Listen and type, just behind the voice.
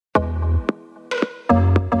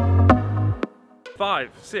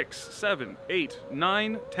5, 6, 7, 8,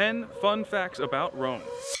 9, 10 fun facts about Rome.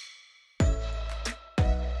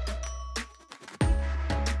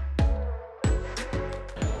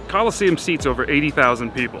 Colosseum seats over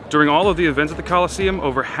 80,000 people. During all of the events at the Colosseum,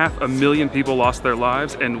 over 500,000 people lost their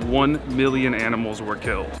lives and 1 million animals were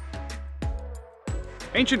killed.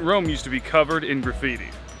 Ancient Rome used to be covered in graffiti.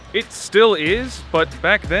 It still is, but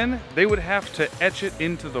back then, they would have to etch it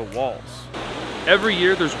into the walls. Every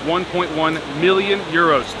year, there's 1.1 million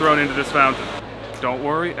euros thrown into this fountain. Don't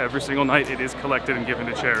worry, every single night it is collected and given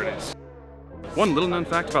to charities. One little known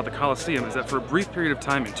fact about the Colosseum is that for a brief period of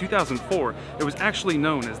time in 2004, it was actually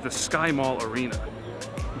known as the Sky Mall Arena.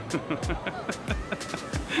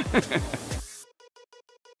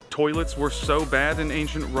 Toilets were so bad in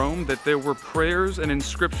ancient Rome that there were prayers and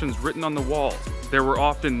inscriptions written on the walls. There were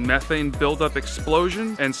often methane buildup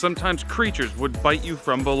explosions, and sometimes creatures would bite you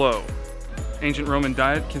from below. Ancient Roman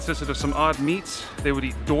diet consisted of some odd meats. They would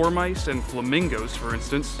eat dormice and flamingos, for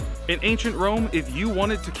instance. In ancient Rome, if you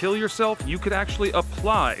wanted to kill yourself, you could actually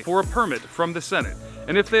apply for a permit from the Senate.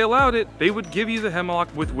 And if they allowed it, they would give you the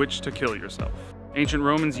hemlock with which to kill yourself. Ancient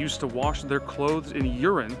Romans used to wash their clothes in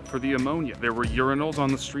urine for the ammonia. There were urinals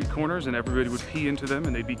on the street corners and everybody would pee into them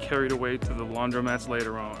and they'd be carried away to the laundromats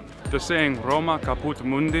later on. The saying Roma caput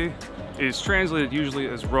mundi is translated usually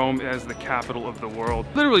as Rome as the capital of the world.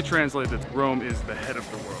 Literally translated, Rome is the head of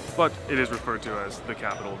the world, but it is referred to as the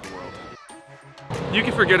capital of the world. You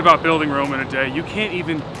can forget about building Rome in a day. You can't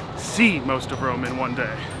even see most of Rome in one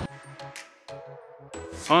day.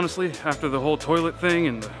 Honestly, after the whole toilet thing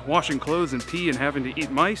and the washing clothes and pee and having to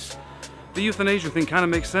eat mice, the euthanasia thing kind of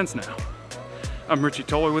makes sense now. I'm Richie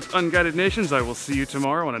Tolway with Unguided Nations. I will see you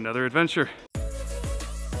tomorrow on another adventure.